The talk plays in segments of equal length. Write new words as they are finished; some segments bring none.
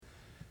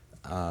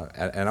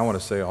And I want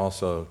to say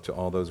also to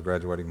all those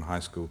graduating from high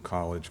school,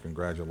 college,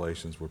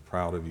 congratulations. We're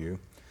proud of you.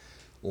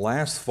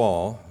 Last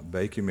fall,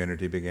 Bay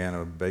Community began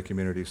a Bay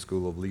Community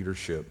School of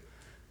Leadership.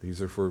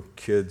 These are for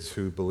kids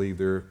who believe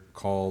they're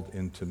called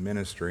into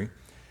ministry,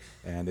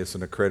 and it's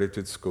an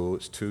accredited school.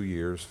 It's 2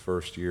 years,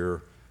 first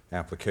year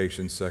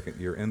application, second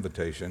year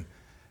invitation.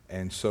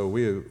 And so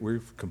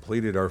we've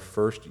completed our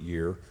first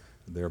year.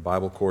 Their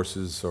Bible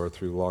courses are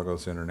through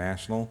Logos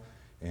International,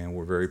 and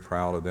we're very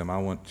proud of them. I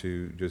want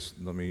to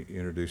let me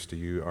introduce to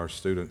you our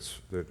students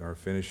that are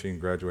finishing,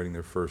 graduating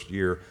their first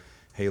year.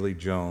 Haley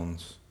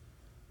Jones,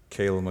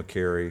 Kayla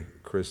McCary,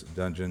 Chris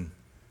Dungeon.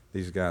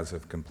 These guys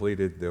have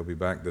completed. They'll be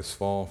back this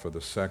fall for the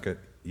second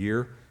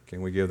year.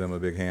 Can we give them a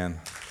big hand?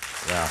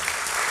 Yeah.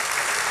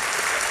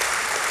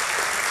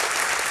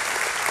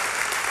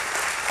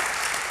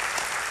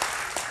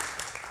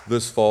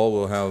 This fall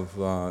we'll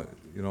have,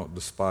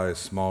 despite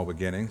small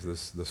beginnings,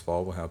 this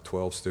fall we'll have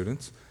 12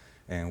 students.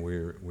 And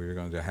we're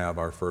going to have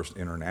our first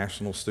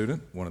international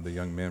student. One of the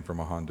young men from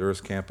a Honduras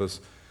campus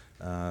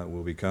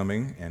will be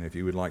coming. And if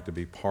you would like to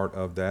be part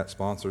of that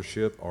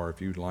sponsorship, or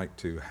if you'd like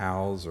to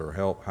house or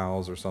help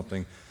house or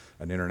something,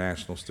 an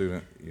international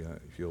student,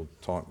 if you'll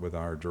talk with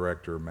our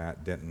director,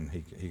 Matt Denton,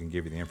 he can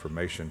give you the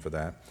information for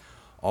that.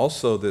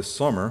 Also this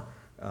summer,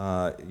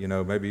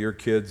 maybe your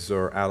kids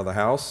are out of the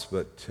house,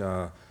 but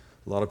a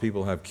lot of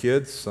people have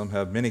kids. Some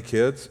have many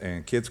kids,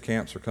 and kids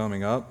camps are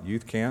coming up,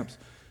 youth camps.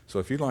 So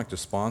if you'd like to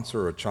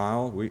sponsor a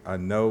child, I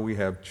know we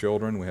have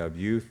children, we have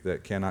youth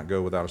that cannot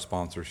go without a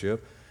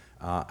sponsorship.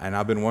 And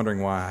I've been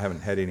wondering why I haven't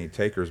had any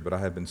takers, but I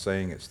have been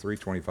saying it's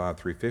 $325,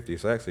 $350.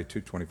 It's actually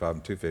 $225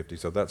 and $250,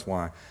 so that's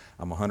why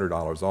I'm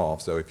 $100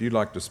 off. So if you'd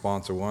like to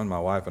sponsor one, my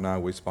wife and I,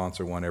 we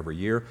sponsor one every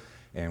year,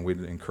 and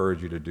we'd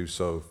encourage you to do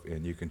so,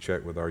 and you can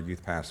check with our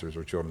youth pastors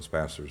or children's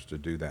pastors to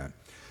do that.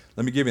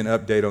 Let me give you an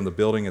update on the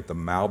building at the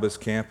Malbus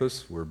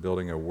campus. We're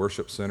building a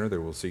worship center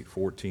that will seat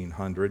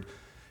 1,400.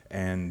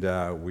 And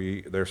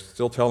they're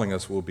still telling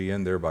us we'll be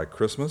in there by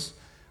Christmas.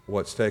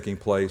 What's taking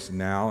place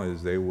now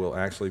is they will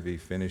actually be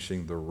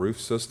finishing the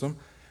roof system,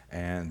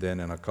 and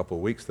then in a couple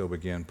of weeks they'll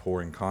begin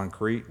pouring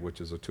concrete,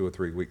 which is a 2 or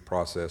 3 week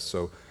process.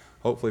 So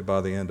hopefully by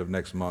the end of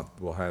next month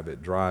we'll have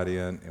it dried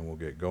in and we'll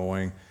get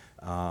going.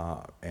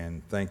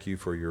 And thank you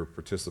for your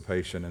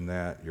participation in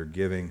that, your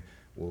giving.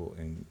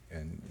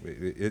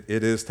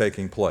 It is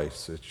taking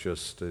place.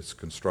 It's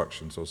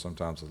construction, so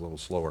sometimes it's a little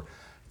slower.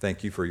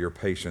 Thank you for your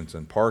patience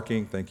in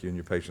parking. Thank you and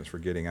your patience for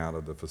getting out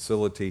of the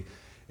facility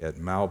at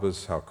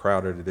Malbus, how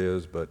crowded it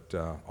is, but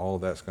all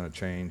of that's going to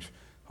change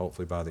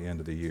hopefully by the end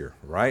of the year,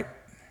 right?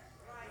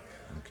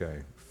 Okay,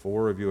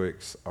 4 of you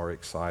are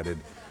excited,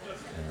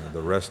 and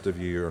the rest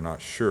of you are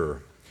not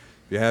sure.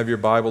 If you have your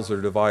Bibles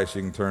or device,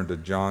 you can turn to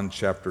John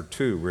chapter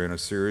 2. We're in a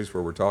series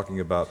where we're talking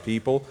about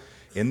people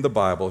in the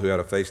Bible who had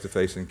a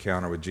face-to-face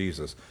encounter with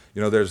Jesus.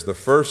 There's the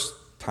first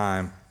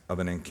time of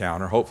an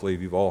encounter. Hopefully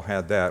you've all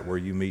had that, where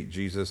you meet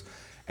Jesus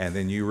and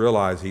then you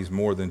realize he's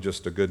more than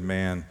just a good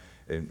man,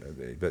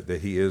 that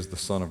he is the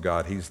Son of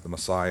God, he's the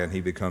Messiah, and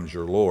he becomes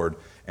your Lord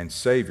and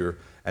Savior.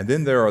 And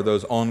then there are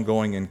those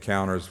ongoing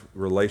encounters,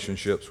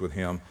 relationships with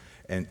him.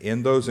 And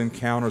in those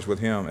encounters with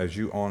him, as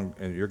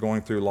you're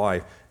going through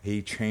life,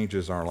 he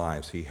changes our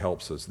lives. He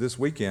helps us. This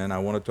weekend, I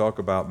want to talk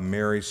about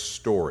Mary's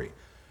story.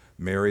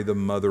 Mary, the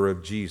mother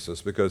of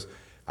Jesus, because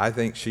I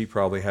think she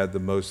probably had the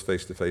most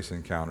face-to-face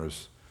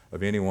encounters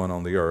of anyone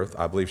on the earth.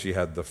 I believe she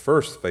had the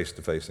first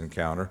face-to-face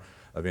encounter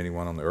of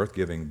anyone on the earth,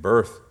 giving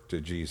birth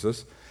to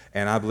Jesus.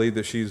 And I believe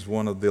that she's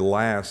one of the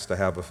last to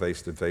have a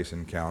face-to-face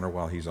encounter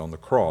while he's on the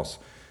cross.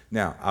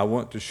 Now, I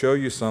want to show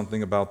you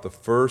something about the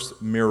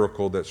first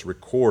miracle that's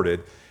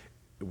recorded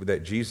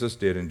that Jesus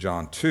did in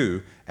John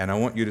 2, and I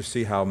want you to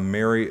see how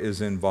Mary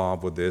is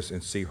involved with this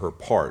and see her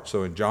part.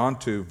 So in John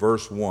 2,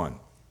 verse 1,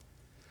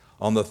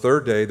 on the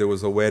third day there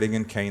was a wedding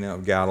in Cana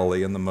of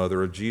Galilee, and the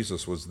mother of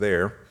Jesus was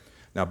there.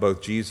 Now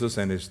both Jesus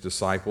and his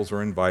disciples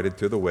were invited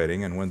to the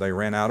wedding, and when they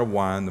ran out of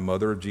wine, the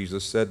mother of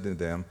Jesus said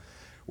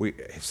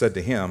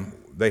to him,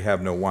 "They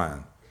have no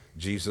wine."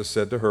 Jesus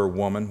said to her,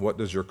 "Woman, what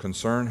does your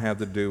concern have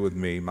to do with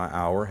me? My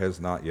hour has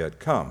not yet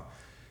come."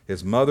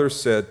 His mother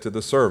said to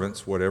the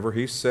servants, "Whatever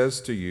he says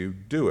to you,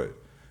 do it."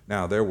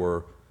 Now there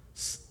were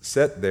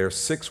set there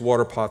 6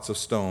 water pots of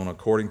stone,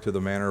 according to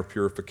the manner of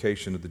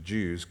purification of the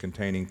Jews,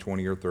 containing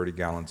 20 or 30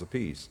 gallons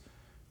apiece.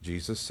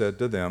 Jesus said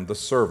to them, the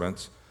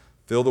servants,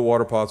 "Fill the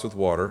water pots with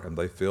water," and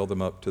they filled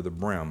them up to the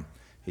brim.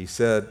 He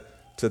said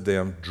to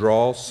them,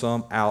 "Draw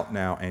some out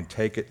now and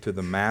take it to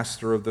the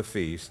master of the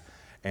feast,"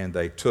 and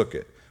they took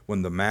it.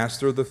 When the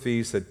master of the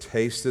feast had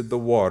tasted the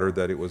water,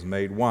 that it was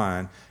made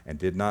wine, and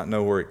did not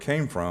know where it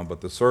came from,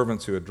 but the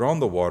servants who had drawn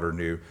the water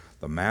knew,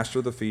 the master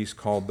of the feast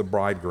called the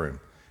bridegroom.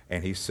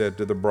 And he said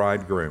to the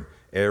bridegroom,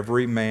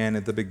 "Every man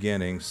at the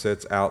beginning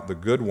sets out the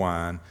good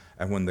wine,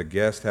 and when the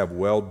guests have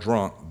well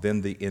drunk,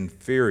 then the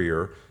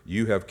inferior.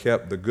 You have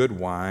kept the good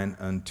wine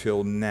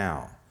until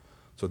now."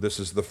 So this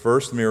is the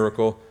first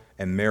miracle,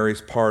 and Mary's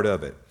part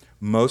of it.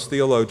 Most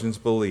theologians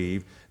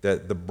believe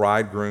that the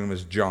bridegroom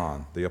is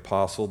John, the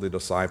apostle, the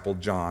disciple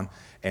John.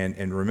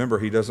 And remember,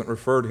 he doesn't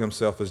refer to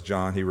himself as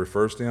John. He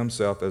refers to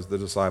himself as the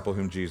disciple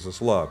whom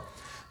Jesus loved.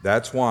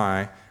 That's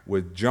why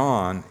with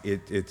John,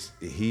 the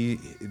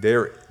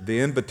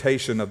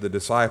invitation of the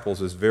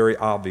disciples is very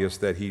obvious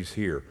that he's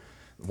here.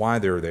 Why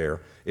they're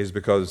there is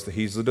because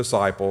he's the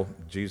disciple.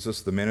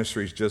 Jesus, the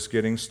ministry is just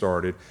getting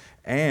started.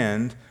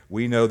 And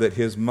we know that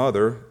his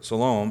mother,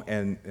 Salome,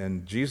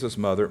 and Jesus'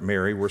 mother,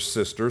 Mary, were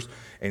sisters.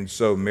 And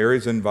so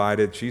Mary's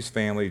invited, she's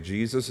family.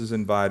 Jesus is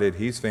invited,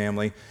 he's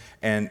family.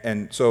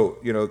 And so,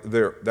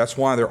 that's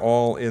why they're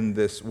all in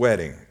this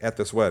wedding, at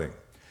this wedding.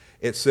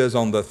 It says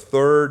on the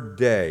third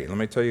day. Let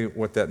me tell you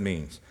what that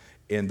means.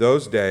 In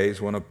those days,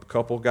 when a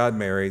couple got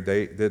married,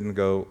 they didn't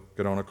go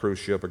get on a cruise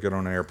ship or get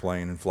on an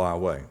airplane and fly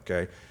away,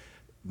 okay?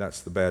 That's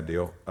the bad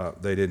deal.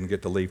 They didn't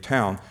get to leave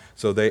town.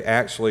 So they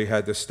actually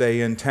had to stay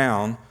in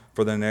town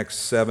for the next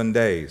 7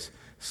 days.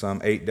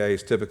 Some 8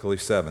 days, typically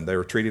 7. They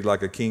were treated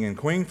like a king and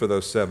queen for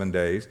those 7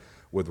 days,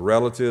 with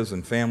relatives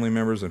and family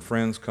members and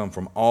friends come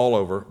from all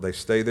over. They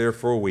stay there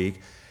for a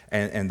week,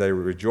 and they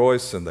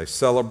rejoice and they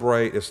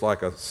celebrate. It's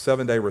like a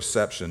 7-day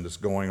reception that's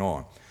going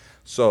on.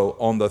 So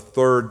on the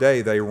third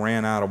day, they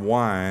ran out of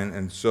wine,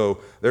 and so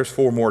there's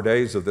 4 more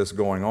days of this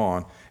going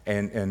on,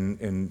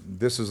 and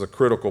this is a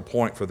critical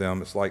point for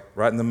them. It's like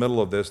right in the middle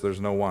of this,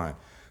 there's no wine.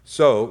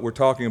 So we're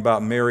talking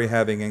about Mary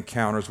having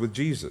encounters with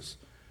Jesus.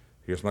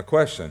 Here's my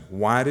question.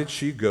 Why did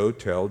she go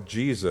tell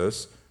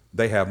Jesus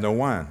they have no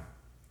wine?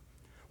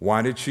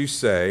 Why did she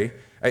say,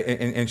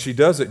 and she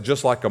does it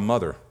just like a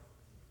mother.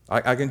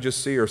 I can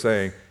just see her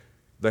saying,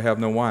 they have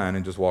no wine,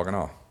 and just walking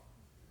off.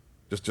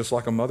 Just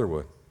like a mother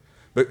would.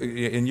 But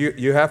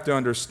you have to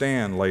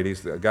understand,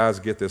 ladies, guys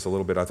get this a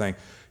little bit, I think.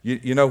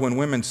 When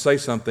women say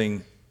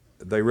something,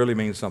 they really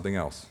mean something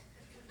else.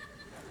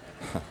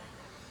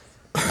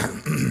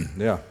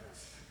 Yeah.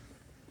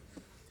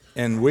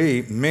 And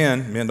we,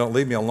 men, don't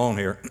leave me alone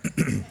here.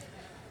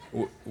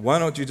 Why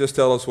don't you just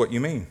tell us what you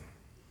mean?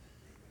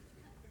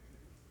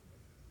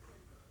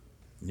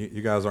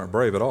 You guys aren't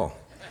brave at all.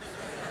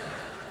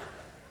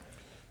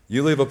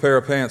 You leave a pair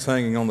of pants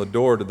hanging on the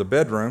door to the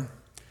bedroom,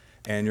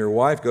 and your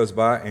wife goes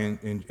by,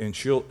 and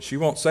she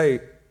won't say,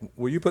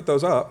 will you put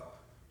those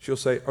up? She'll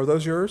say, are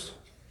those yours?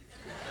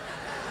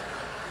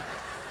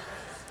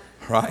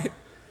 Right?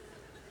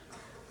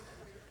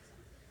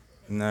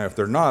 Now, if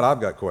they're not, I've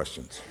got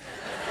questions.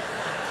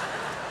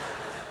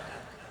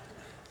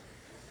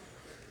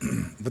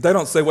 But they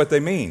don't say what they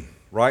mean.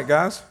 Right,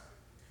 guys?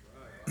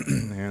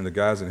 And the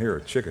guys in here are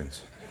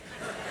chickens.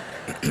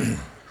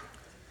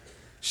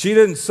 She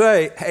didn't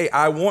say, hey,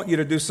 I want you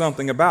to do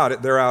something about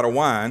it. They're out of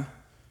wine.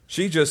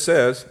 She just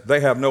says, they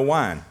have no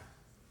wine.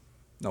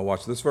 Now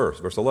watch this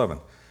verse 11.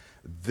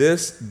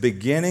 This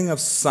beginning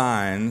of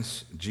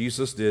signs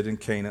Jesus did in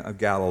Cana of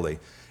Galilee.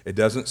 It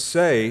doesn't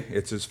say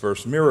it's his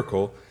first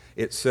miracle.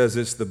 It says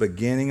it's the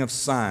beginning of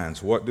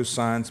signs. What do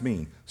signs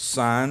mean?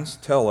 Signs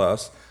tell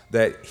us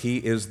that he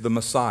is the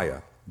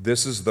Messiah.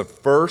 This is the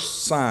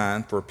first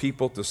sign for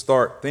people to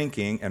start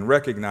thinking and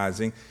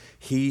recognizing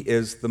he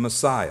is the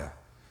Messiah.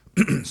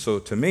 So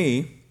to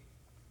me,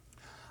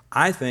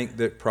 I think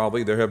that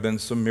probably there have been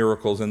some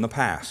miracles in the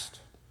past.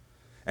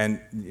 And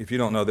if you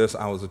don't know this,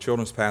 I was a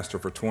children's pastor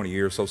for 20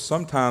 years, so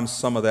sometimes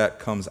some of that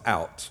comes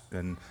out.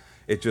 And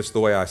it's just the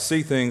way I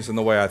see things and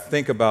the way I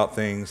think about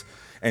things.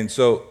 And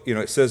so,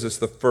 it says it's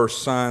the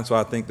first sign, so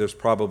I think there's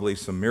probably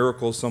some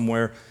miracles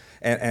somewhere.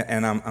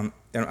 And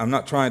I'm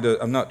not trying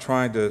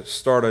to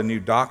start a new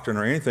doctrine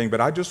or anything, but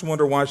I just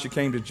wonder why she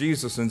came to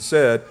Jesus and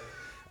said,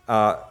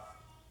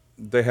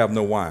 they have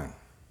no wine.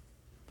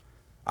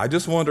 I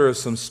just wonder if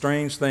some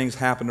strange things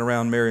happened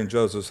around Mary and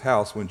Joseph's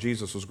house when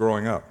Jesus was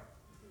growing up.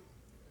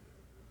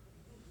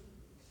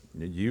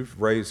 You've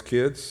raised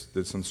kids.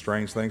 Did some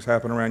strange things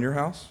happen around your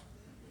house?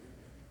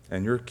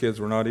 And your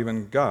kids were not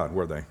even God,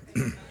 were they?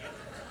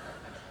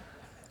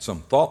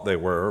 Some thought they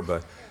were,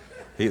 but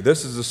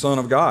this is the Son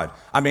of God.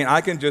 I mean, I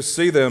can just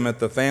see them at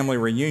the family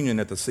reunion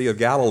at the Sea of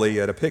Galilee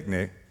at a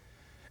picnic,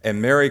 and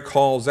Mary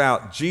calls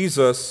out,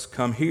 Jesus,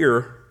 come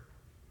here.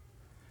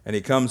 And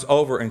he comes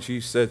over, and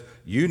she said,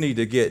 you need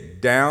to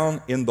get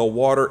down in the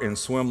water and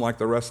swim like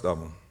the rest of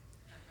them.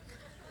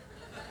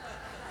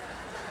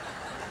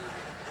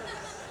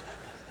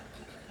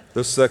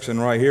 This section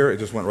right here, it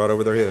just went right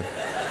over their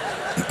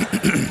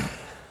head.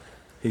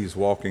 He's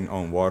walking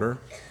on water.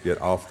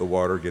 Get off the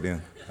water, get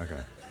in.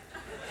 Okay.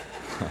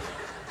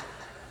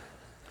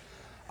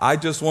 I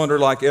just wonder,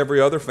 like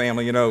every other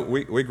family,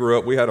 we grew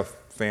up, we had a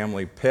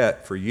family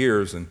pet for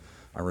years, and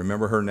I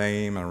remember her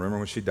name, I remember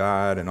when she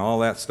died and all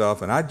that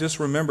stuff. And I just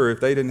remember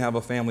if they didn't have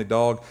a family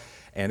dog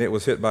and it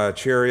was hit by a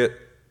chariot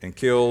and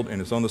killed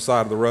and it's on the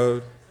side of the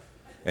road,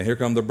 and here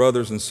come the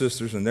brothers and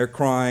sisters and they're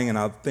crying, and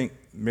I think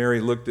Mary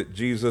looked at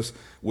Jesus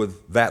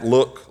with that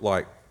look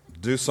like,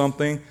 do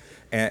something.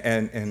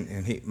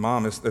 And he,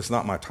 Mom, it's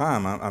not my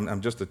time.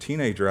 I'm just a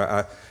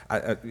teenager.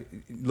 I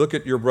look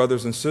at your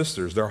brothers and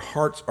sisters. Their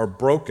hearts are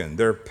broken.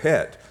 Their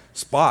pet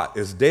Spot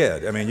is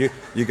dead. I mean,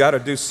 you got to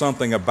do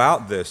something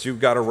about this. You've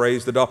got to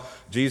raise the dog.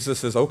 Jesus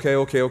says, okay.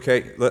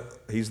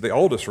 He's the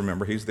oldest,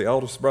 remember. He's the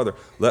eldest brother.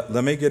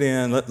 Let me get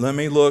in. Let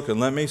me look and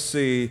let me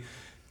see.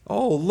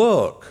 Oh,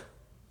 look.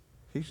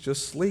 He's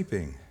just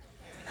sleeping.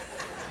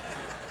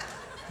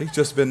 He's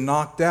just been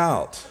knocked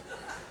out.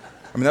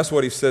 I mean, that's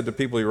what he said to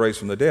people he raised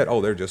from the dead.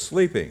 Oh, they're just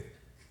sleeping.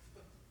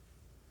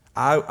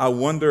 I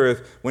wonder if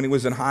when he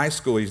was in high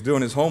school, he's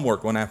doing his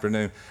homework one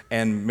afternoon,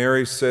 and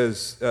Mary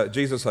says,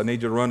 Jesus, I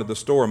need you to run to the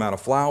store. I'm out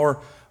of flour.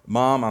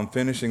 Mom, I'm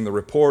finishing the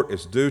report.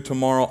 It's due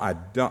tomorrow.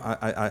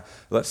 I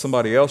let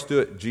somebody else do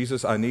it.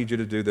 Jesus, I need you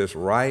to do this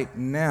right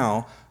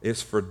now.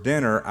 It's for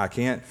dinner. I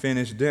can't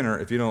finish dinner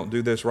if you don't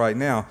do this right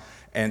now.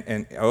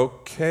 And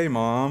okay,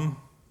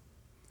 Mom.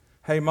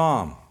 Hey,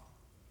 Mom,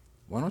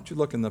 why don't you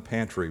look in the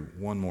pantry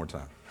one more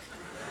time?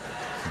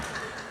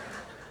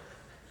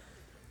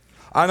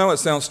 I know it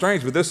sounds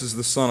strange, but this is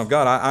the Son of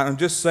God. I'm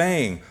just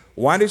saying,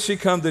 why did she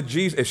come to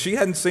Jesus? If she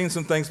hadn't seen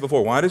some things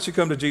before, why did she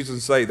come to Jesus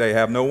and say, they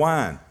have no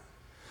wine?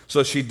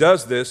 So she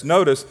does this.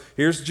 Notice,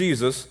 here's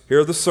Jesus.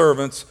 Here are the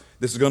servants.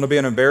 This is going to be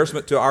an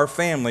embarrassment to our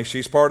family.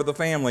 She's part of the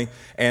family.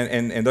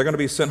 And they're going to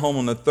be sent home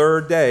on the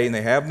third day, and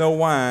they have no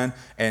wine.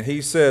 And he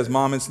says,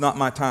 Mom, it's not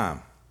my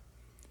time.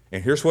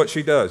 And here's what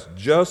she does.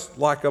 Just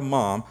like a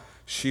mom,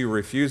 she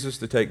refuses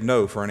to take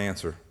no for an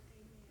answer.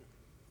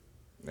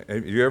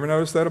 Have you ever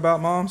noticed that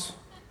about moms?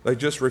 They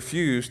just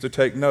refuse to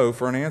take no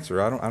for an answer.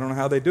 I don't know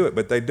how they do it,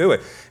 but they do it.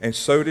 And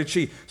so did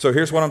she. So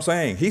here's what I'm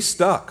saying. He's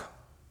stuck.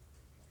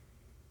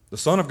 The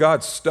Son of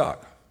God's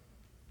stuck.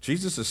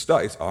 Jesus is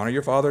stuck. It's honor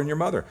your father and your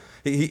mother.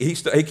 He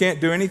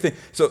can't do anything.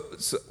 So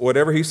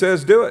whatever he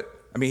says, do it.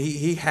 I mean,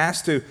 he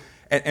has to.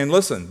 And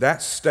listen,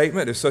 that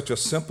statement is such a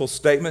simple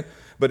statement,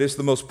 but it's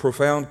the most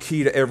profound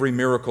key to every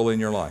miracle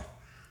in your life.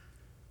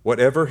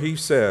 Whatever he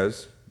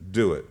says,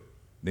 do it.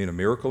 Need a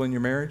miracle in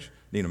your marriage?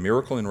 Need a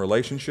miracle in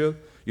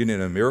relationship? You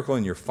need a miracle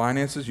in your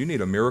finances. You need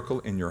a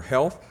miracle in your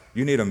health.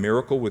 You need a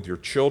miracle with your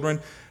children.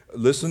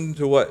 Listen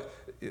to what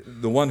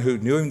the one who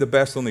knew him the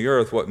best on the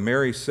earth, what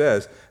Mary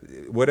says.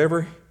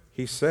 Whatever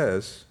he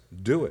says,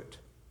 do it.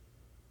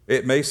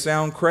 It may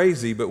sound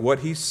crazy, but what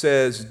he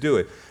says, do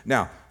it.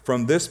 Now,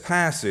 from this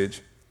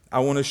passage, I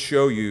want to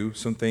show you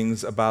some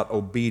things about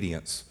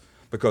obedience,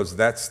 because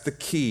that's the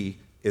key,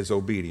 is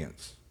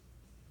obedience.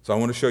 So I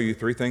want to show you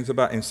three things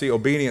about, and see,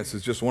 obedience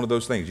is just one of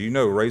those things. You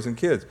know, raising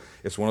kids,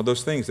 it's one of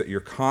those things that you're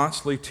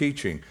constantly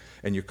teaching,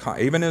 and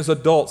even as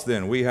adults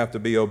then, we have to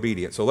be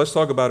obedient. So let's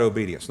talk about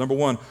obedience. Number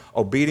one,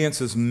 obedience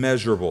is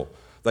measurable.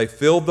 They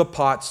filled the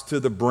pots to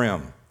the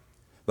brim.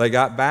 They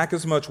got back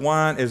as much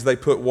wine as they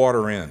put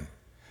water in.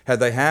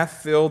 Had they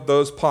half filled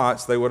those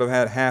pots, they would have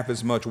had half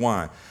as much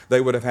wine.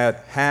 They would have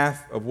had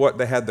half of what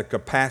they had the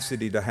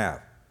capacity to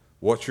have.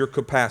 What's your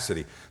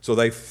capacity? So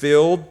they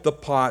filled the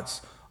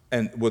pots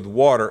and with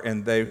water,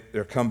 and they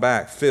come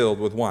back filled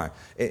with wine.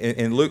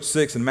 In Luke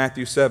 6 and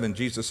Matthew 7,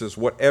 Jesus says,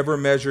 whatever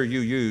measure you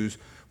use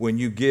when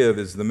you give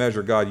is the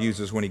measure God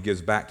uses when he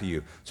gives back to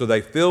you. So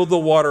they filled the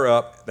water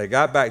up. They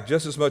got back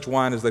just as much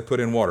wine as they put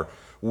in water.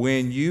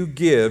 When you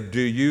give,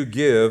 do you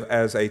give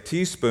as a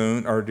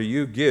teaspoon or do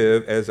you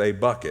give as a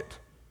bucket?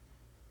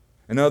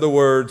 In other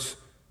words,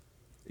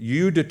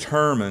 you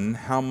determine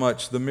how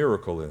much the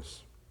miracle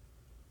is.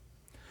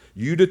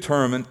 You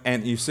determine,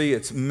 and you see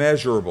it's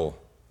measurable.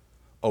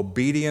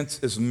 Obedience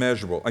is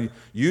measurable.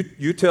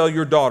 You tell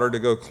your daughter to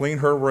go clean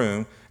her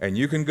room, and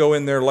you can go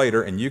in there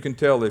later, and you can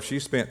tell if she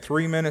spent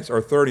 3 minutes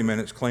or 30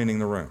 minutes cleaning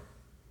the room.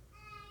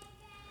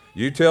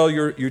 You tell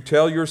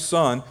your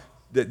son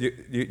that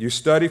you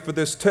study for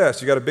this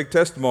test. You got a big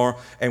test tomorrow,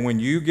 and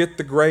when you get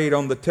the grade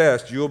on the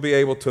test, you'll be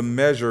able to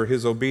measure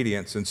his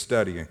obedience in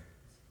studying.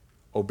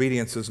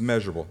 Obedience is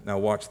measurable. Now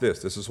watch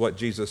this. This is what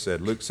Jesus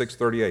said, Luke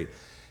 6:38.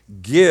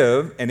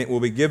 Give, and it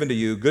will be given to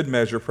you, good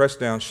measure, pressed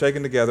down,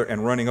 shaken together,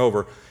 and running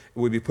over. It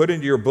will be put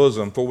into your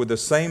bosom, for with the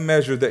same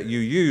measure that you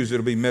use,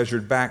 it'll be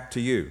measured back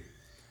to you.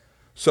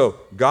 So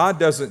God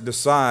doesn't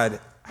decide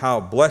how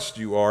blessed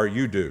you are,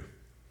 you do,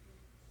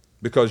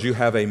 because you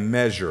have a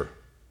measure.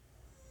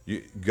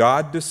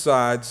 God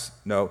decides,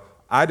 no,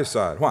 I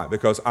decide. Why?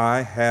 Because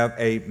I have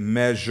a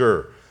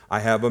measure.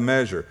 I have a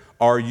measure.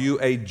 Are you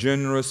a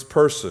generous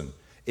person?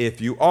 If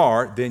you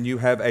are, then you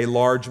have a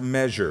large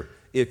measure.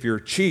 If you're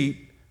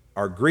cheap,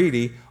 are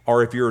greedy,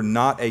 or if you're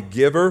not a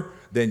giver,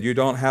 then you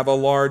don't have a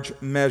large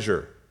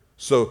measure.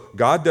 So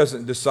God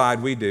doesn't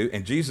decide, we do,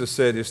 and Jesus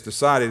said it's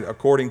decided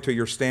according to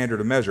your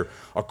standard of measure.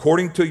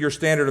 According to your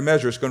standard of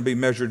measure, it's going to be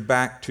measured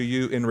back to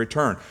you in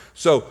return.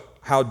 So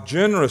how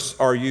generous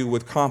are you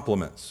with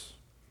compliments?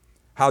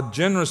 How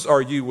generous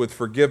are you with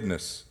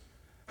forgiveness?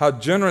 How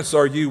generous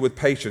are you with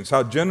patience?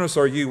 How generous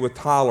are you with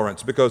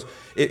tolerance? Because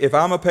if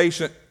I'm a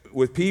patient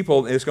with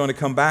people, it's going to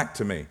come back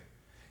to me.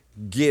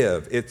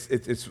 Give.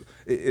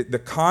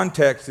 The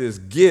context is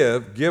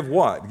give. Give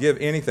what? Give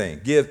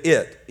anything. Give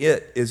it.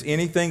 It is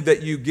anything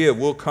that you give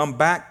will come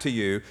back to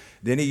you.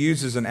 Then he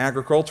uses an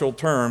agricultural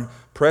term,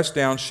 pressed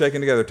down,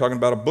 shaken together, talking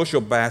about a bushel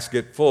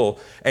basket full,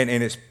 and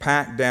it's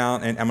packed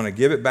down, and I'm going to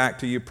give it back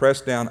to you,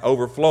 pressed down,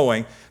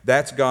 overflowing.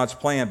 That's God's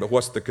plan, but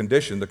what's the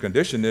condition? The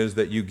condition is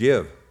that you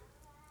give.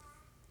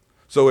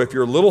 So if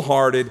you're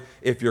little-hearted,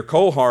 if you're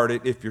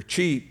cold-hearted, if you're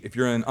cheap, if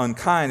you're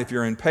unkind, if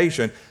you're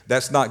impatient,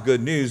 that's not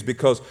good news,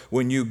 because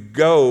when you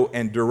go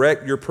and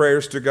direct your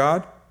prayers to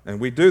God, and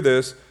we do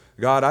this,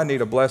 God, I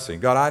need a blessing.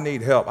 God, I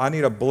need help. I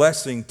need a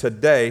blessing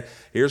today.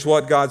 Here's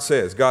what God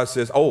says. God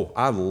says, oh,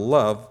 I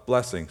love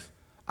blessings.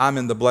 I'm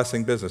in the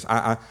blessing business.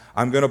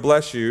 I'm going to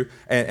bless you,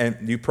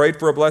 and you prayed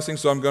for a blessing,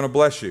 so I'm going to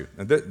bless you.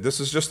 And this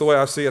is just the way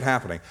I see it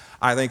happening.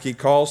 I think he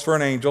calls for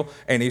an angel,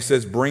 and he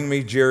says, bring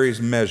me Jerry's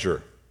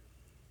measure.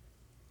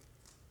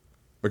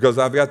 Because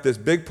I've got this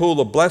big pool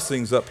of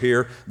blessings up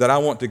here that I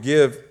want to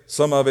give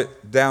some of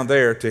it down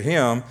there to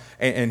him,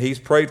 and he's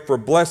prayed for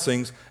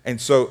blessings,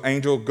 and so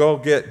angel, go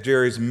get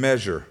Jerry's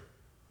measure.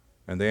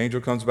 And the angel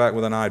comes back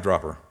with an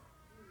eyedropper.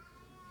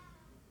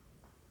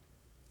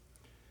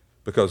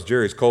 Because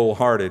Jerry's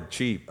cold-hearted,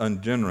 cheap,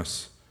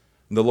 ungenerous.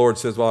 And the Lord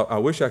says, well, I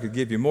wish I could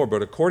give you more,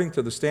 but according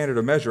to the standard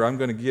of measure, I'm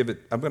going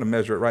to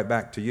measure it right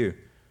back to you.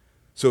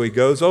 So he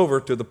goes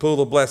over to the pool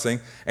of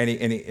blessing,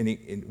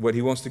 and what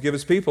he wants to give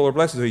his people are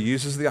blessings. So he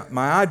uses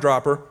my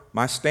eyedropper,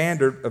 my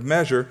standard of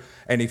measure,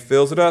 and he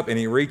fills it up, and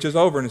he reaches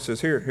over and he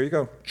says, here you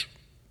go.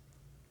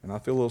 And I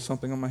feel a little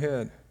something on my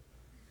head.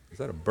 Is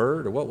that a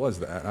bird, or what was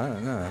that? I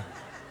don't know.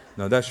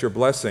 No, that's your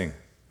blessing.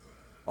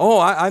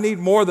 Oh, I need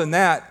more than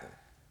that.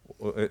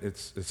 Well,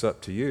 it's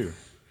up to you.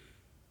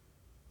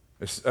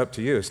 It's up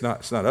to you. It's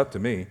not up to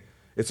me.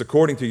 It's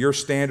according to your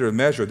standard of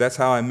measure. That's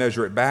how I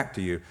measure it back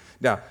to you.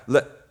 Now,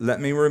 let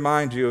me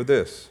remind you of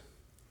this.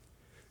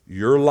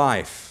 Your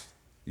life,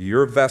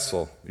 your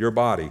vessel, your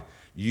body,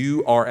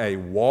 you are a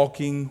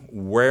walking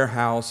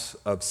warehouse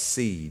of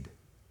seed.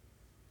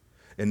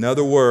 In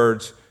other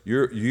words,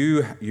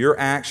 your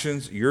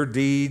actions, your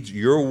deeds,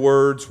 your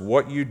words,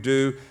 what you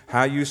do,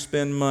 how you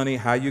spend money,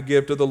 how you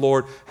give to the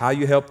Lord, how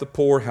you help the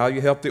poor, how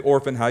you help the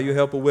orphan, how you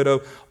help a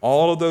widow,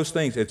 all of those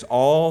things, it's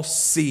all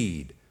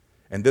seed.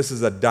 And this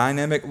is a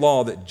dynamic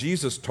law that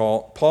Jesus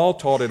taught. Paul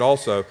taught it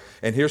also.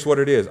 And here's what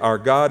it is. Our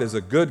God is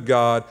a good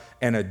God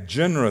and a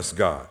generous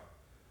God.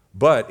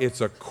 But it's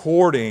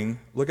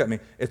according, look at me,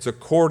 it's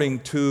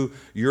according to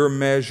your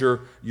measure,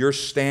 your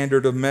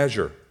standard of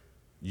measure.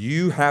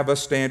 You have a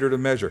standard of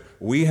measure.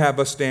 We have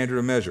a standard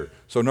of measure.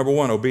 So number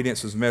one,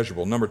 obedience is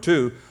measurable. Number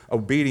two,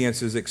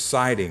 obedience is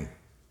exciting.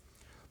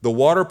 The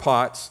water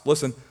pots,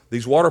 listen,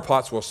 these water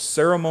pots were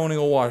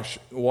ceremonial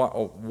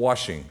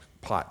washing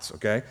pots,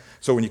 okay?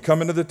 So when you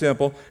come into the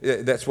temple,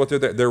 that's what they're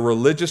there. They're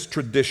religious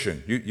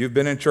tradition. You've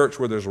been in church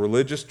where there's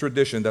religious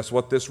tradition. That's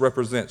what this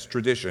represents,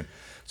 tradition.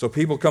 So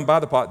people come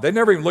by the pot. They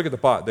never even look at the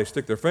pot. They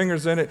stick their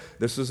fingers in it.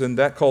 This is in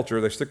that culture.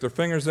 They stick their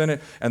fingers in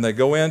it, and they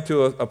go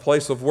into a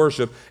place of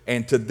worship,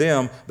 and to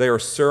them, they are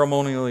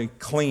ceremonially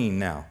clean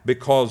now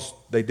because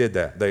they did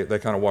that. They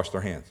kind of washed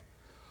their hands.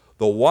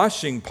 The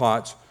washing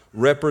pots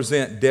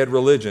represent dead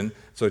religion.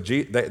 So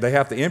they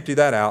have to empty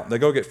that out. They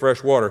go get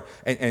fresh water,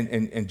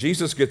 and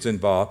Jesus gets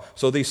involved.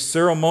 So these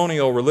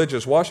ceremonial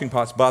religious washing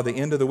pots, by the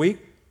end of the week,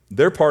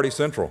 they're party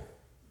central.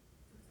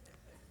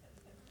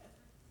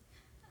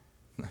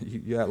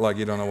 You act like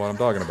you don't know what I'm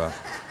talking about.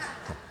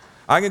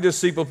 I can just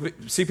see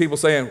people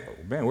saying,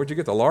 man, where'd you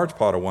get the large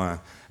pot of wine?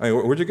 I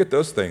mean, where'd you get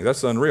those things?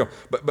 That's unreal.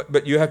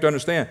 But you have to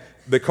understand,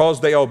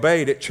 because they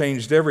obeyed, it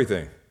changed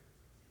everything.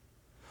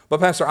 But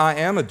Pastor, I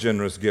am a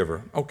generous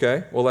giver.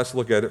 Okay, well, let's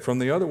look at it from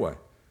the other way.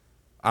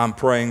 I'm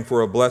praying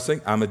for a blessing.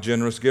 I'm a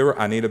generous giver.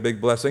 I need a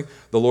big blessing.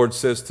 The Lord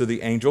says to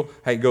the angel,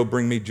 hey, go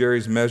bring me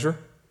Jerry's measure.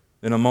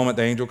 In a moment,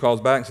 the angel calls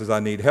back and says,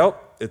 I need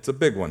help. It's a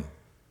big one.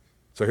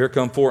 So here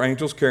come 4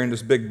 angels carrying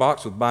this big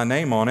box with my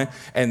name on it.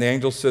 And the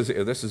angel says,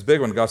 this is a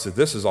big one. God says,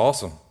 this is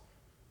awesome.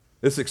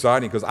 This is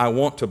exciting because I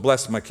want to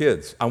bless my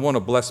kids. I want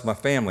to bless my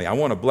family. I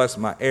want to bless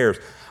my heirs.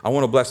 I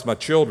want to bless my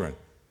children.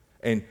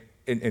 And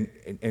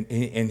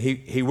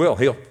he will.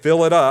 He'll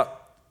fill it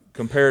up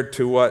compared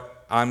to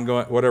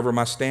whatever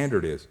my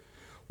standard is.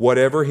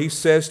 Whatever he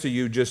says to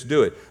you, just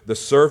do it. The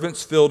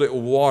servants filled it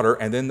with water,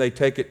 and then they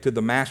take it to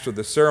the master of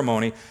the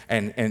ceremony,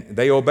 and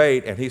they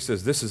obeyed, and he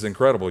says, this is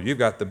incredible. You've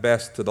got the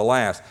best to the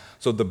last.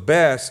 So the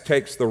best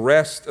takes the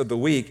rest of the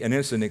week, and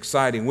it's an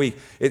exciting week.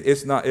 They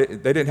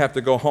didn't have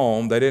to go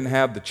home. They didn't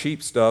have the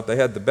cheap stuff. They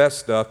had the best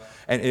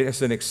stuff, and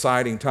it's an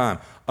exciting time.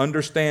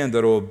 Understand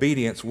that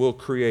obedience will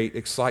create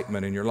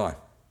excitement in your life.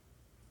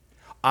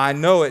 I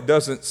know it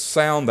doesn't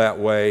sound that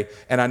way,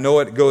 and I know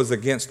it goes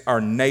against our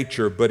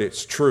nature, but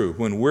it's true.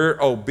 When we're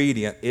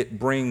obedient, it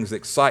brings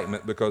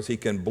excitement because he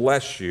can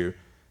bless you,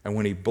 and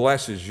when he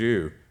blesses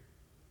you,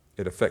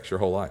 it affects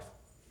your whole life.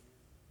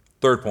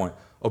 Third point,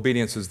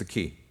 obedience is the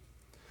key.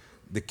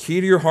 The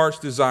key to your heart's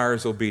desire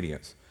is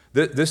obedience.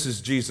 This is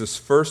Jesus'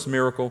 first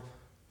miracle,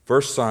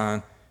 first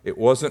sign. It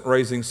wasn't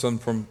raising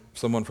someone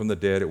from the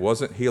dead. It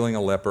wasn't healing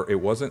a leper. It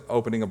wasn't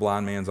opening a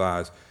blind man's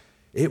eyes.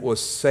 It was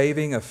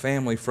saving a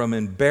family from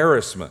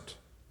embarrassment.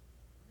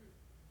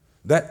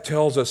 That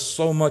tells us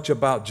so much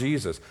about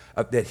Jesus,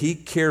 that he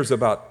cares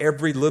about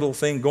every little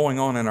thing going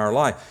on in our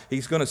life.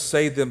 He's going to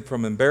save them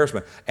from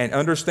embarrassment. And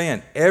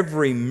understand,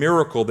 every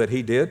miracle that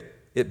he did,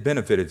 it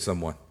benefited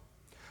someone.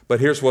 But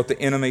here's what the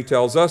enemy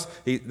tells us.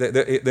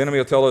 The enemy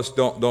will tell us,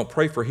 don't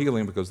pray for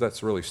healing because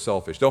that's really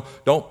selfish.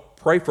 Don't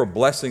pray for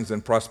blessings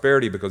and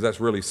prosperity because that's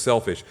really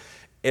selfish.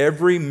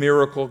 Every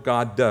miracle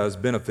God does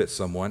benefits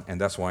someone, and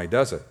that's why he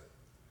does it.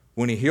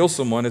 When he heals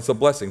someone, it's a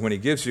blessing. When he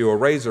gives you a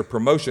raise or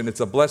promotion,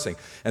 it's a blessing.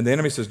 And the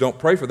enemy says, don't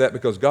pray for that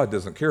because God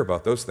doesn't care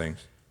about those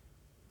things.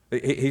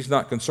 He's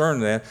not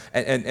concerned with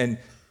that.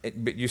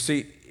 But you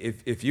see,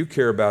 if you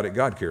care about it,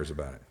 God cares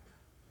about it.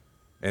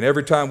 And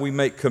every time we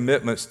make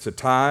commitments to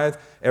tithe,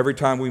 every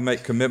time we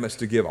make commitments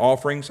to give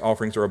offerings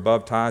are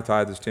above tithe.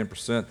 Tithe is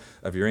 10%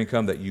 of your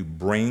income that you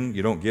bring.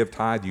 You don't give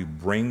tithe, you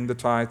bring the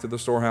tithe to the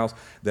storehouse.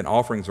 Then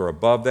offerings are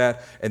above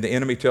that. And the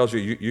enemy tells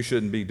you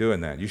shouldn't be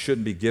doing that. You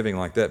shouldn't be giving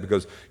like that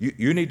because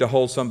you need to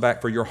hold some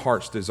back for your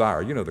heart's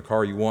desire. You know the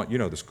car you want, you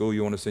know the school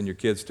you want to send your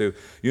kids to,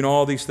 you know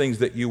all these things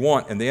that you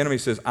want. And the enemy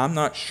says, I'm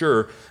not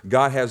sure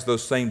God has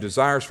those same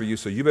desires for you,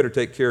 so you better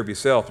take care of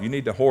yourself. You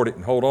need to hoard it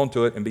and hold on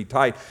to it and be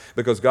tight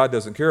because God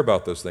doesn't care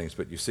about those things.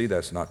 But you see,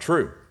 that's not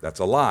true. That's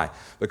a lie.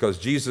 Because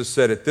Jesus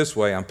said it this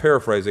way, I'm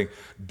paraphrasing,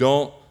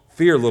 don't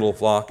fear, little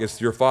flock. It's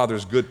your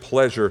Father's good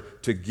pleasure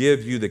to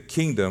give you the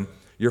kingdom.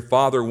 Your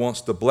Father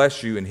wants to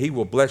bless you, and he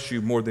will bless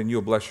you more than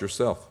you'll bless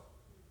yourself.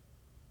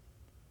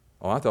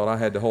 Oh, I thought I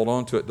had to hold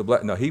on to it to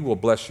bless. No, he will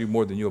bless you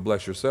more than you'll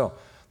bless yourself.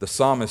 The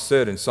psalmist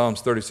said in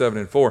Psalms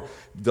 37:4,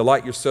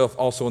 delight yourself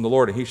also in the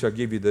Lord, and he shall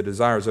give you the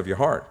desires of your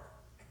heart.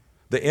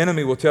 The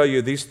enemy will tell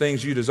you these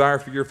things you desire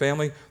for your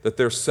family, that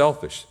they're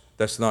selfish.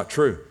 That's not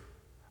true.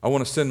 I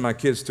want to send my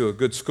kids to a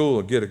good school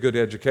and get a good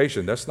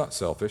education. That's not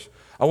selfish.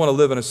 I want to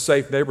live in a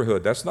safe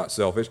neighborhood. That's not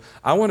selfish.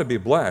 I want to be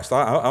blessed.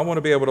 I want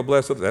to be able to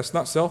bless others. That's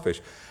not selfish.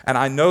 And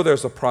I know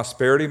there's a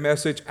prosperity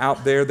message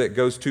out there that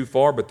goes too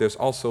far, but there's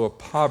also a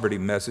poverty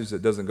message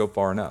that doesn't go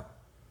far enough.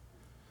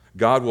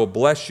 God will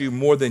bless you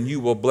more than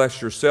you will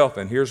bless yourself.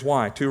 And here's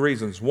why. 2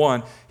 reasons.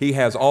 1, he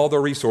has all the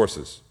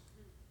resources.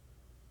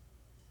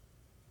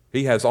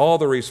 He has all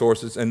the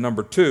resources. And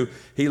number 2,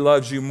 he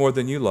loves you more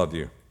than you love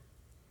you.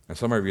 And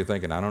some of you are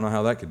thinking, I don't know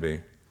how that could be.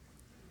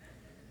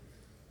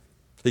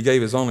 He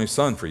gave his only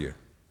son for you.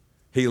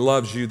 He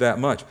loves you that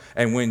much.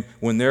 And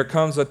when there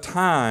comes a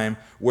time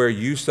where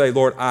you say,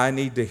 Lord, I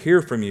need to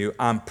hear from you,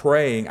 I'm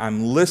praying,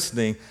 I'm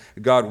listening,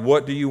 God,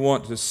 what do you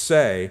want to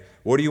say?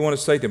 What do you want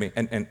to say to me?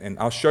 And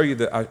I'll show you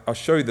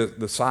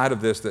the side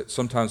of this that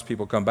sometimes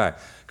people come back.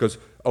 Because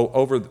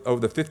over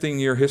the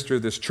 15-year history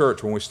of this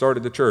church, when we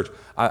started the church,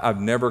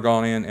 I've never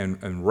gone in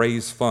and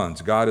raised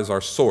funds. God is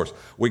our source.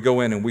 We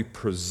go in and we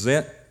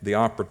present the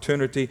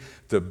opportunity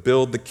to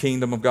build the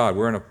kingdom of God.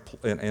 We're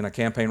in a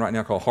campaign right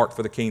now called Heart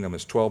for the Kingdom.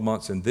 It's 12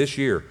 months. And this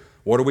year,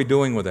 what are we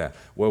doing with that?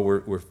 Well,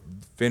 we're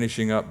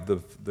finishing up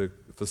the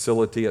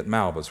facility at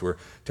Malbas. We're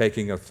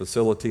taking a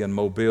facility in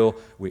Mobile.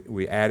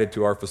 We added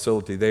to our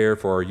facility there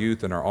for our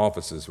youth and our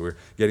offices. We're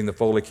getting the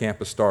Foley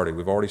campus started.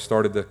 We've already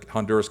started the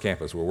Honduras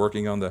campus. We're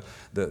working on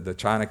the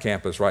China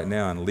campus right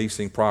now and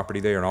leasing property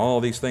there. And all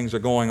these things are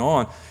going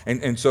on.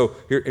 And so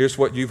here's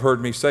what you've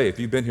heard me say. If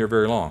you've been here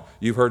very long,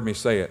 you've heard me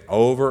say it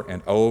over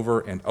and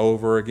over and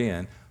over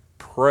again.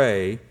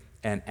 Pray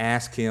and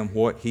ask him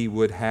what he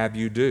would have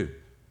you do.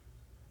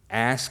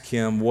 Ask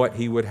him what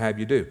he would have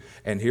you do.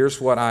 And here's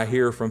what I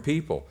hear from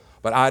people.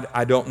 But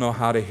I don't know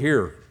how to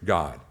hear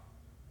God.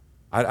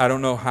 I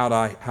don't know how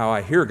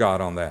I hear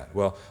God on that.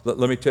 Well,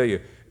 let me tell you.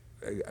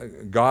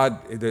 God,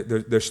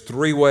 there's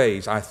 3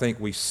 ways I think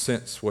we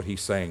sense what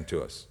he's saying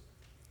to us.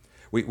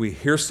 We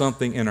hear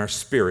something in our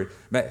spirit.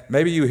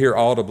 Maybe you hear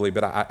audibly,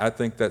 but I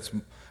think that's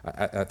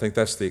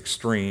the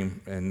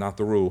extreme and not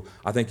the rule.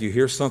 I think you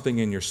hear something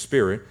in your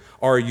spirit,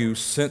 or you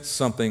sense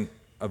something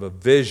of a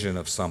vision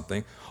of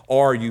something,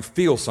 or you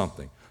feel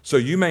something. So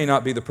you may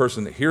not be the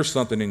person that hears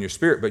something in your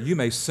spirit, but you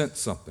may sense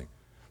something.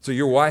 So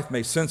your wife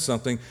may sense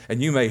something,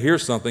 and you may hear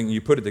something, and you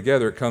put it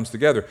together, it comes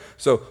together.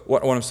 So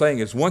what I'm saying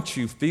is once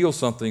you feel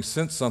something,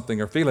 sense something,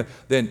 or feel it,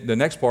 then the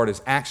next part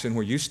is action,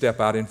 where you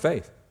step out in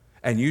faith,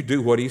 and you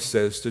do what he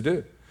says to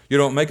do. You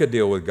don't make a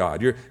deal with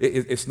God.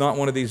 It's not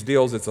one of these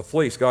deals, it's a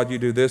fleece. God, you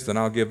do this, then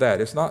I'll give that.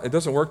 It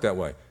doesn't work that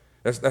way.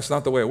 That's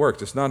not the way it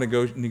works. It's not a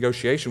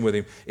negotiation with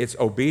him. It's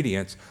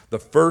obedience. The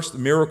first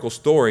miracle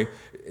story,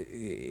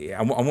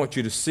 I want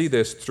you to see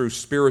this through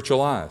spiritual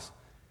eyes.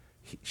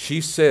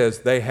 She says,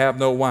 they have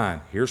no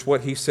wine. Here's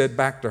what he said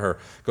back to her.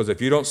 Because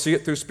if you don't see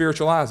it through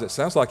spiritual eyes, it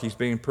sounds like he's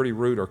being pretty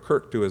rude or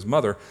curt to his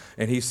mother.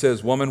 And he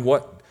says, woman,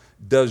 what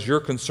does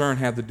your concern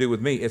have to do with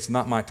me? It's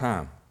not my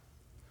time.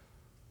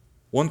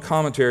 One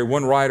commentary,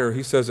 one writer,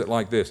 he says it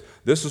like this.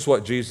 This is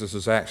what Jesus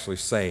is actually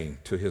saying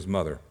to his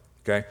mother.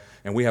 Okay?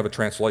 And we have a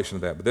translation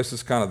of that, but this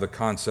is kind of the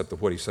concept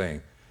of what he's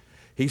saying.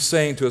 He's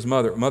saying to his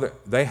mother, Mother,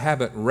 they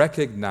haven't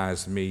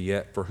recognized me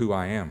yet for who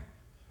I am.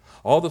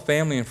 All the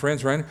family and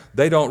friends around,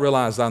 they don't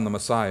realize I'm the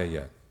Messiah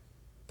yet.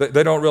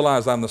 They don't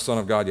realize I'm the Son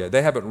of God yet.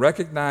 They haven't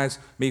recognized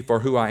me for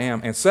who I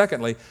am. And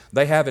secondly,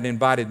 they haven't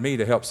invited me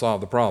to help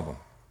solve the problem.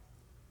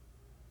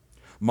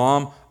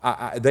 Mom,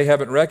 they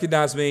haven't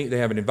recognized me. They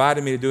haven't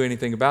invited me to do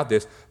anything about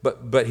this,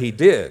 but he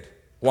did.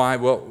 Why?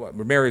 Well,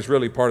 Mary's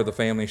really part of the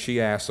family. She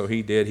asked, so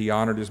he did. He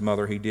honored his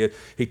mother. He did.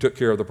 He took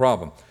care of the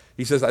problem.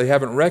 He says, they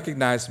haven't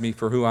recognized me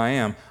for who I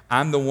am.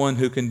 I'm the one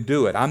who can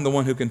do it. I'm the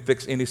one who can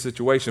fix any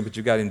situation, but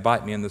you've got to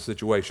invite me in the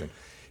situation.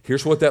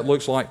 Here's what that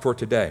looks like for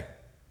today.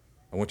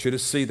 I want you to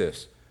see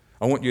this.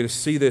 I want you to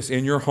see this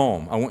in your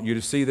home. I want you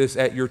to see this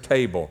at your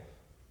table.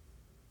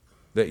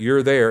 That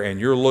you're there and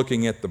you're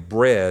looking at the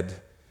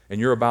bread and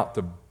you're about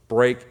to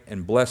break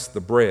and bless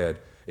the bread.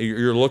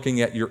 You're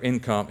looking at your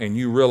income and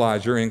you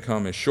realize your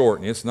income is short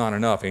and it's not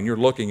enough, and you're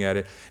looking at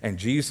it, and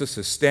Jesus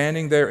is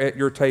standing there at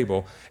your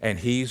table and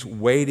he's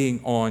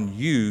waiting on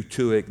you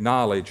to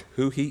acknowledge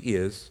who he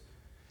is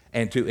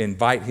and to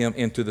invite him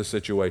into the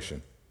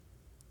situation.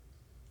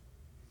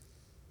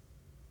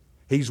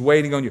 He's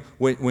waiting on you.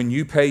 When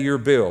you pay your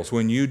bills,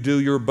 when you do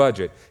your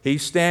budget,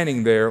 he's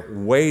standing there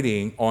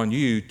waiting on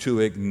you to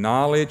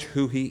acknowledge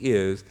who he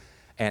is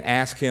and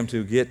ask him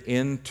to get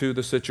into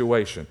the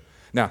situation.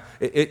 Now,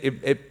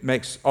 it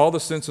makes all the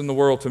sense in the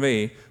world to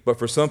me, but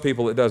for some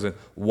people it doesn't.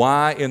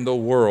 Why in the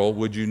world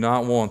would you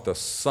not want the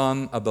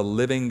Son of the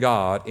living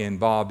God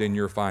involved in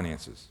your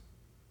finances?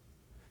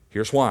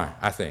 Here's why,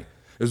 I think.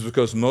 It's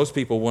because most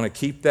people want to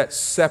keep that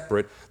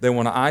separate. They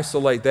want to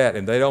isolate that,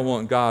 and they don't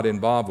want God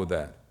involved with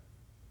that.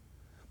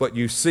 But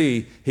you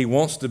see, he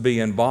wants to be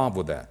involved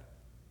with that.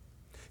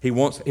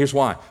 Here's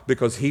why.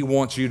 Because he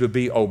wants you to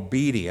be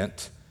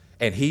obedient,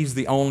 and he's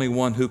the only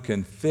one who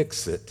can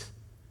fix it.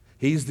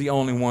 He's the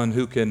only one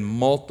who can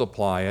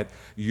multiply it.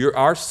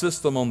 Our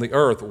system on the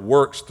earth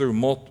works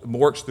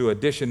through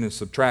addition and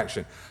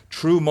subtraction.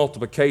 True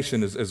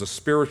multiplication is a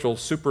spiritual,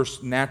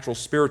 supernatural,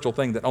 spiritual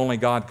thing that only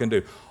God can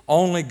do.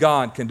 Only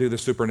God can do the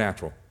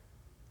supernatural.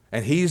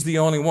 And he's the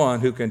only one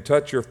who can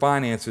touch your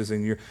finances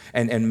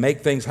and make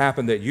things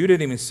happen that you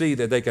didn't even see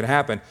that they could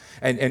happen.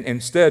 And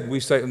instead we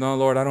say, no,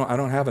 Lord, I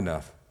don't have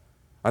enough.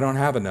 I don't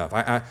have enough.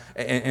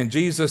 And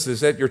Jesus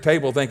is at your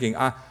table thinking,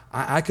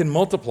 I can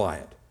multiply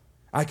it.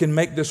 I can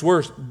make this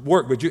work,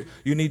 but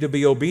you need to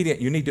be obedient.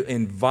 You need to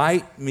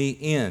invite me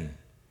in.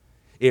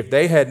 If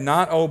they had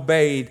not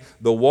obeyed,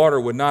 the water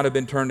would not have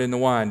been turned into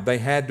wine. They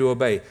had to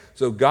obey.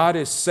 So God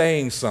is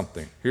saying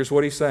something. Here's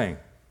what he's saying.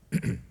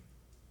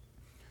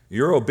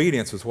 Your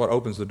obedience is what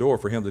opens the door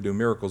for him to do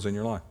miracles in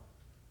your life.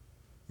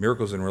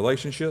 Miracles in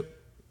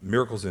relationship,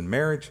 miracles in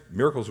marriage,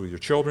 miracles with your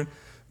children,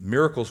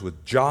 miracles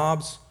with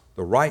jobs,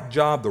 the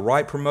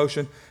right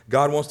promotion.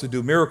 God wants to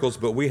do miracles,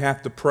 but we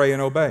have to pray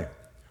and obey.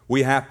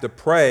 We have to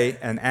pray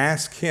and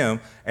ask him,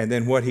 and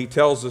then what he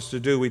tells us to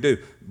do, we do.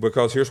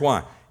 Because here's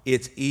why.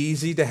 It's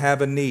easy to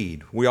have a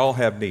need. We all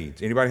have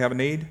needs. Anybody have a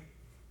need?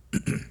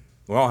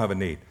 We all have a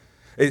need.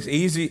 It's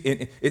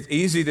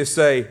easy to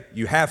say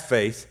you have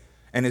faith,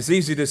 and it's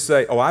easy to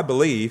say, oh, I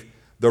believe.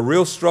 The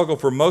real struggle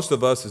for most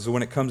of us is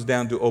when it comes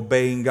down to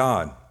obeying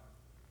God.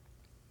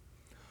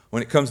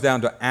 When it comes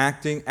down to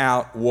acting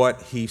out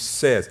what he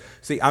says.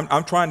 See,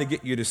 I'm trying to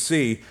get you to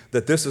see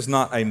that this is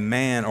not a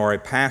man or a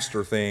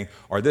pastor thing,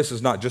 or this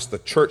is not just the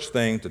church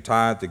thing to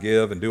tithe, to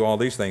give, and do all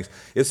these things.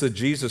 It's a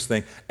Jesus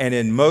thing. And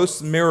in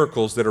most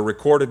miracles that are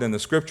recorded in the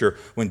Scripture,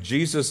 when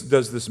Jesus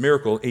does this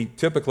miracle, he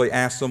typically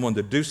asks someone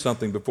to do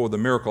something before the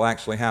miracle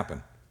actually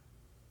happened.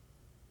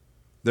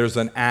 There's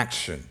an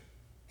action.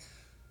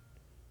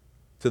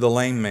 To the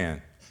lame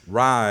man,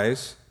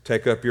 rise,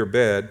 take up your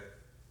bed,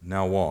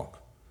 now walk.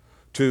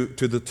 To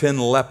the 10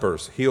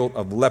 lepers healed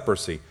of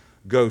leprosy,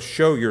 go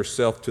show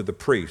yourself to the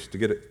priest to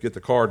get the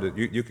card that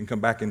you can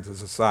come back into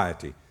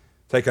society.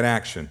 Take an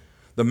action.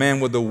 The man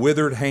with the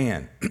withered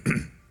hand,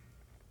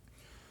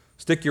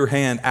 stick your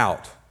hand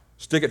out.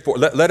 Stick it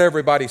forward. Let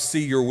everybody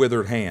see your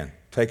withered hand.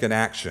 Take an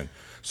action.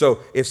 So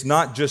it's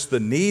not just the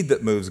need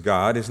that moves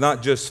God. It's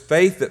not just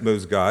faith that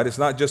moves God. It's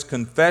not just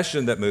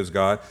confession that moves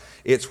God.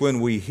 It's when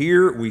we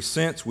hear, we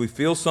sense, we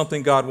feel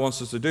something God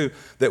wants us to do,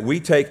 that we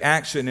take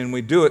action and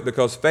we do it,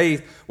 because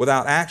faith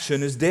without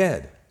action is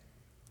dead.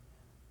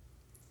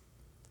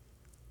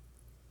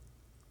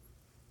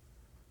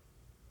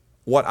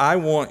 What I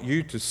want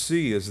you to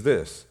see is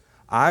this.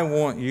 I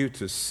want you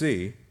to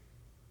see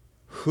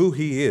who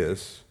he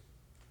is,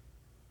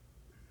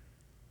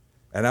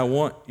 and I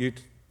want you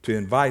to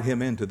invite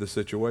him into the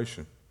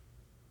situation.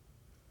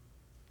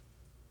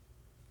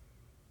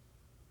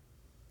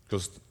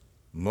 Because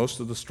most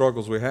of the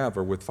struggles we have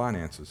are with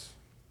finances.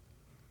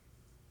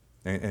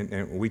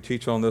 And we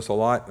teach on this a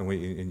lot,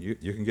 and you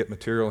can get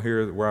material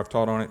here where I've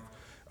taught on it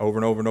over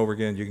and over and over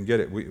again. You can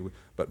get it.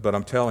 But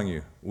I'm telling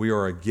you, we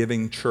are a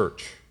giving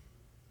church.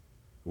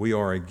 We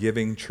are a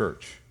giving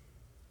church.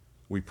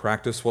 We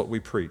practice what we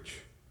preach.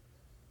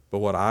 But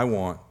what I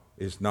want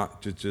is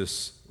not to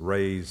just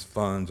raise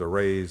funds or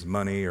raise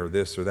money or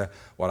this or that.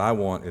 What I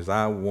want is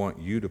I want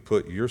you to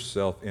put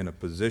yourself in a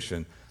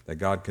position that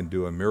God can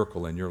do a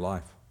miracle in your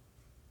life.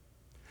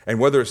 And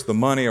whether it's the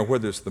money or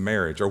whether it's the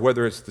marriage or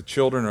whether it's the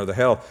children or the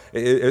health,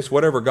 it's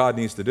whatever God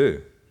needs to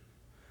do.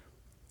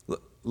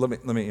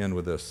 Let me end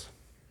with this.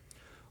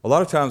 A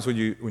lot of times when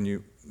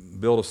you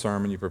build a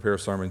sermon, you prepare a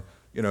sermon,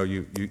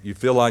 you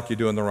feel like you're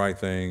doing the right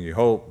thing. You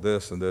hope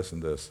this and this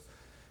and this.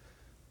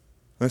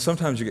 And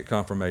sometimes you get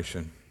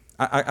confirmation.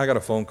 I got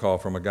a phone call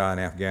from a guy in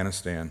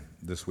Afghanistan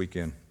this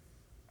weekend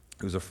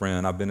who's a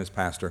friend. I've been his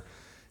pastor,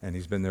 and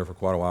he's been there for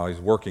quite a while. He's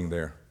working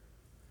there.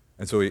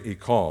 And so he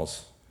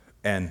calls,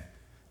 and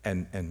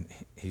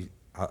he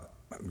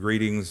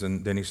greetings,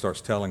 and then he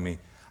starts telling me,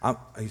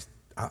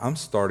 I'm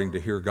starting to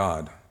hear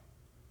God.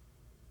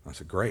 I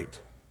said, great.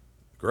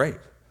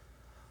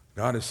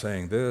 God is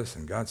saying this,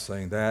 and God's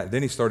saying that. And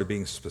then he started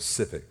being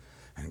specific.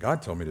 And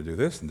God told me to do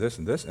this and this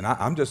and this. And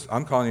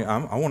I'm calling you,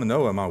 I want to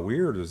know, am I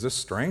weird? Is this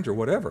strange or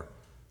whatever?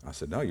 I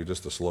said, no, you're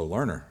just a slow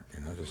learner.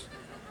 Just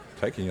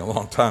taking you a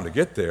long time to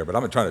get there. But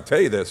I've been trying to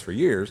tell you this for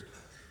years.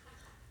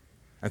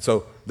 And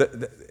so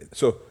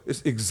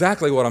it's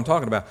exactly what I'm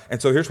talking about.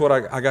 And so here's what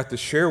I got to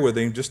share with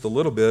him just a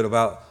little bit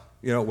about,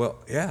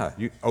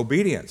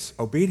 obedience.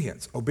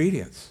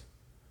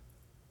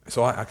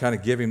 So I kind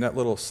of give him that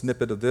little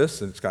snippet of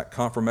this, and it's got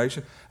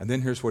confirmation. And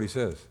then here's what he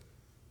says.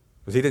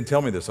 Because he didn't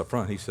tell me this up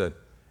front. He said,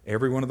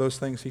 every one of those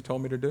things he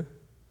told me to do,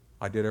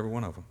 I did every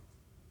one of them.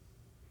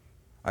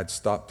 I'd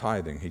stopped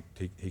tithing.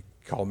 He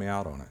called me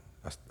out on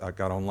it. I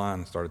got online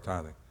and started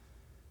tithing.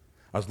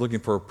 I was looking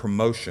for a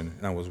promotion,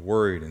 and I was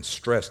worried and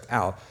stressed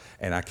out,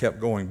 and I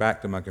kept going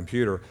back to my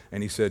computer,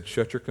 and he said,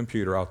 shut your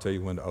computer, I'll tell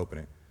you when to open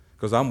it.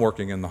 Because I'm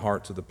working in the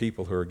hearts of the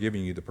people who are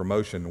giving you the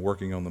promotion and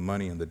working on the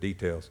money and the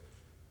details.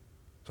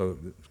 So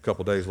a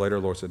couple days later,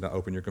 the Lord said, now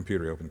open your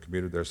computer. You open the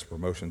computer, there's the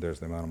promotion, there's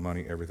the amount of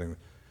money, everything.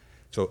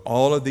 So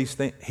all of these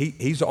things,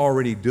 he's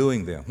already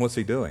doing them. What's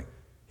he doing?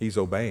 He's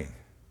obeying.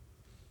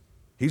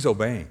 He's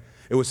obeying.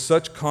 It was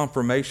such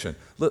confirmation.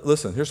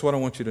 Listen, here's what I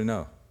want you to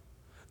know.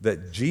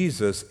 That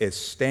Jesus is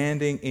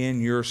standing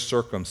in your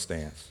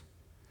circumstance.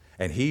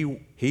 And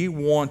he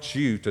wants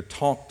you to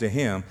talk to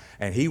him,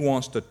 and he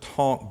wants to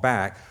talk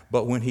back.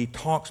 But when he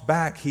talks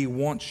back, he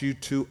wants you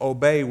to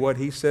obey what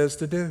he says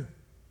to do.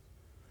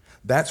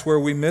 That's where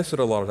we miss it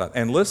a lot of times.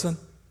 And listen,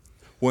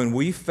 when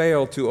we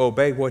fail to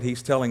obey what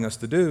he's telling us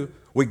to do,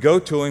 we go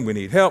to him, we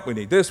need help, we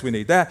need this, we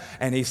need that,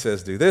 and he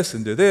says do this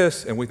and do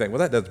this, and we think, well,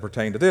 that doesn't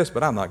pertain to this,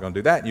 but I'm not going to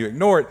do that, and you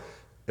ignore it.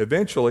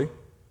 Eventually,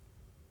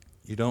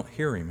 you don't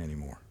hear him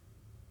anymore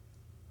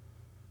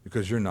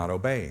because you're not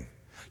obeying.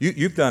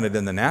 You've done it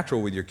in the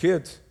natural with your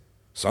kids.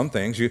 Some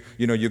things, you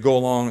go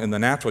along in the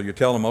natural, you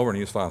tell them over, and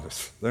you just find,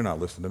 they're not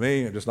listening to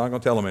me, I'm just not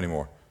going to tell them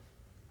anymore.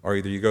 Or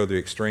either you go to the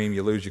extreme,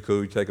 you lose your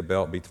cool, you take a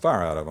belt, beat the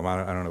fire out of them.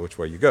 I don't know which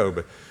way you go,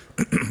 but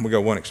we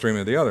go one extreme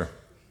or the other.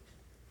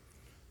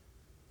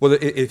 Well,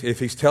 if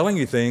he's telling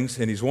you things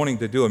and he's wanting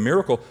to do a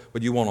miracle,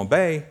 but you won't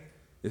obey,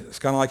 it's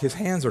kind of like his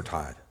hands are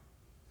tied.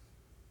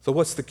 So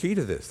what's the key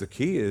to this? The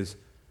key is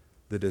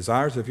the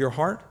desires of your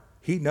heart,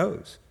 he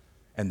knows.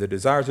 And the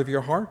desires of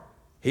your heart,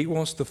 he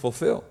wants to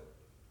fulfill.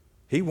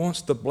 He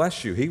wants to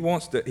bless you. He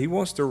wants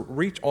to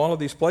reach all of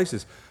these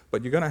places.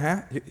 But you're going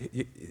to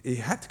you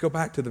have to go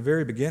back to the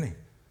very beginning.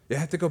 You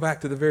have to go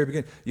back to the very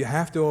beginning. You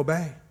have to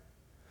obey.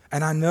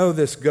 And I know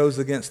this goes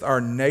against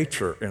our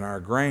nature and our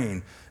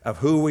grain of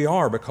who we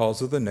are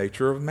because of the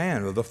nature of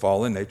man, or the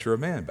fallen nature of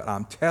man. But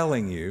I'm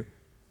telling you,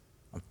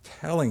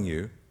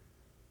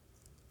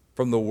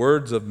 from the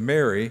words of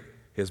Mary,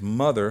 his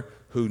mother,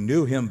 who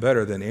knew him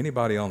better than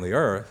anybody on the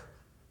earth,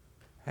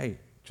 hey,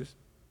 just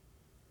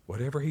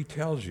whatever he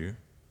tells you,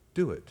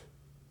 do it.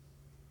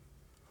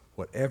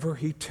 Whatever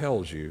he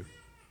tells you,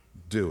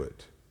 do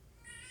it.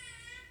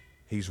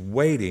 He's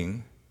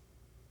waiting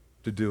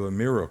to do a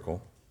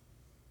miracle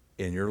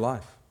in your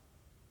life.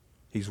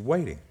 He's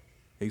waiting.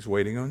 He's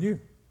waiting on you.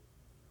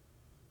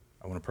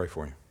 I want to pray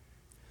for you.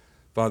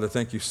 Father,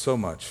 thank you so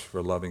much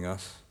for loving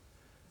us.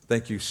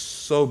 Thank you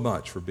so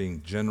much for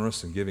being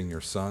generous and giving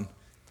your Son.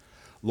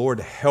 Lord,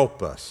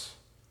 help us.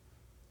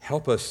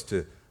 Help us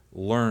to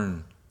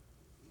learn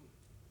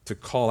to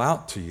call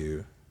out to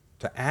you,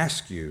 to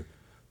ask you,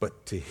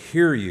 but to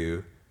hear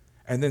you,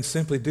 and then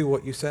simply do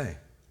what you say.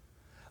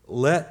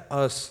 Let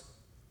us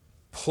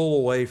pull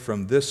away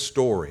from this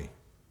story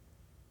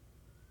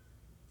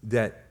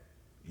that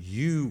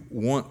you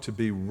want to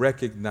be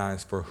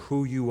recognized for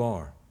who you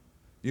are.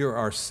 You're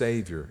our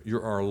Savior.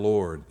 You're our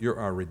Lord. You're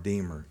our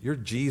Redeemer. You're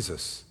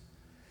Jesus.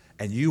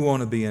 And you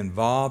want to be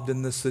involved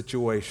in this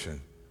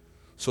situation.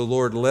 So,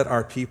 Lord, let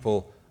our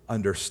people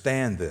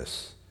understand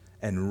this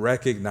and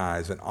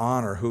recognize and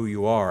honor who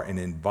you are and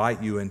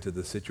invite you into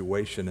the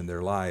situation in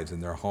their lives, in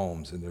their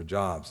homes, in their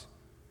jobs.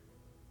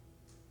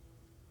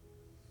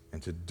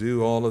 And to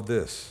do all of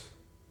this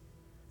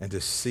and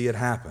to see it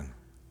happen,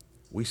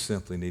 we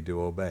simply need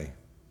to obey.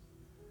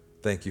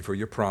 Thank you for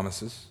your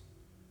promises.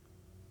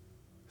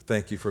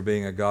 Thank you for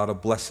being a God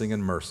of blessing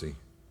and mercy.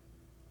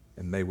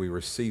 And may we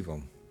receive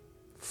them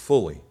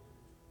fully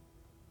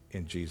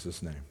in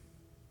Jesus' name.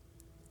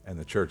 And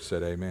the church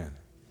said amen.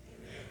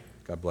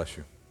 God bless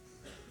you.